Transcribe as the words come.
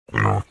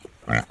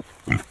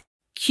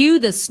Cue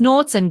the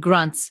snorts and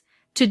grunts.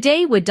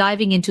 Today we're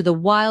diving into the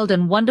wild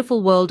and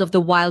wonderful world of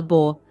the wild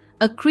boar,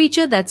 a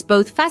creature that's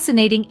both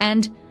fascinating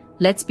and,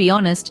 let's be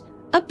honest,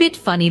 a bit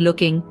funny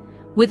looking.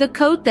 With a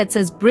coat that's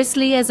as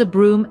bristly as a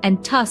broom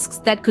and tusks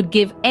that could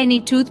give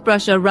any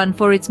toothbrush a run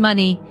for its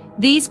money,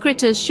 these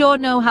critters sure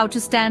know how to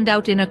stand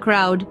out in a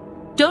crowd.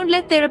 Don't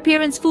let their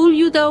appearance fool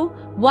you though.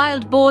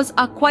 Wild boars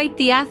are quite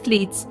the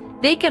athletes.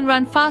 They can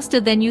run faster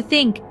than you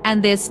think,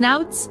 and their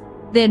snouts?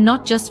 They're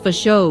not just for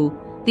show.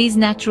 These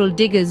natural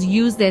diggers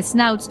use their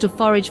snouts to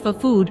forage for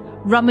food,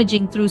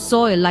 rummaging through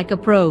soil like a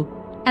pro.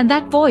 And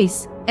that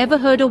voice, ever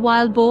heard a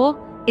wild boar?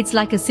 It's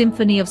like a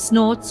symphony of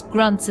snorts,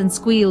 grunts and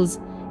squeals.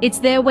 It's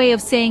their way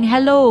of saying,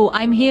 "Hello,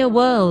 I'm here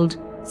world."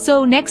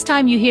 So next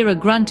time you hear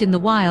a grunt in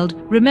the wild,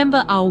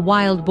 remember our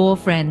wild boar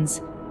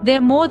friends.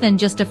 They're more than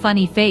just a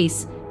funny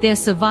face. They're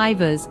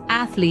survivors,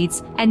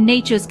 athletes, and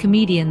nature's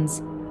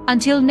comedians.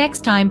 Until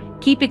next time,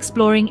 keep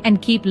exploring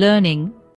and keep learning.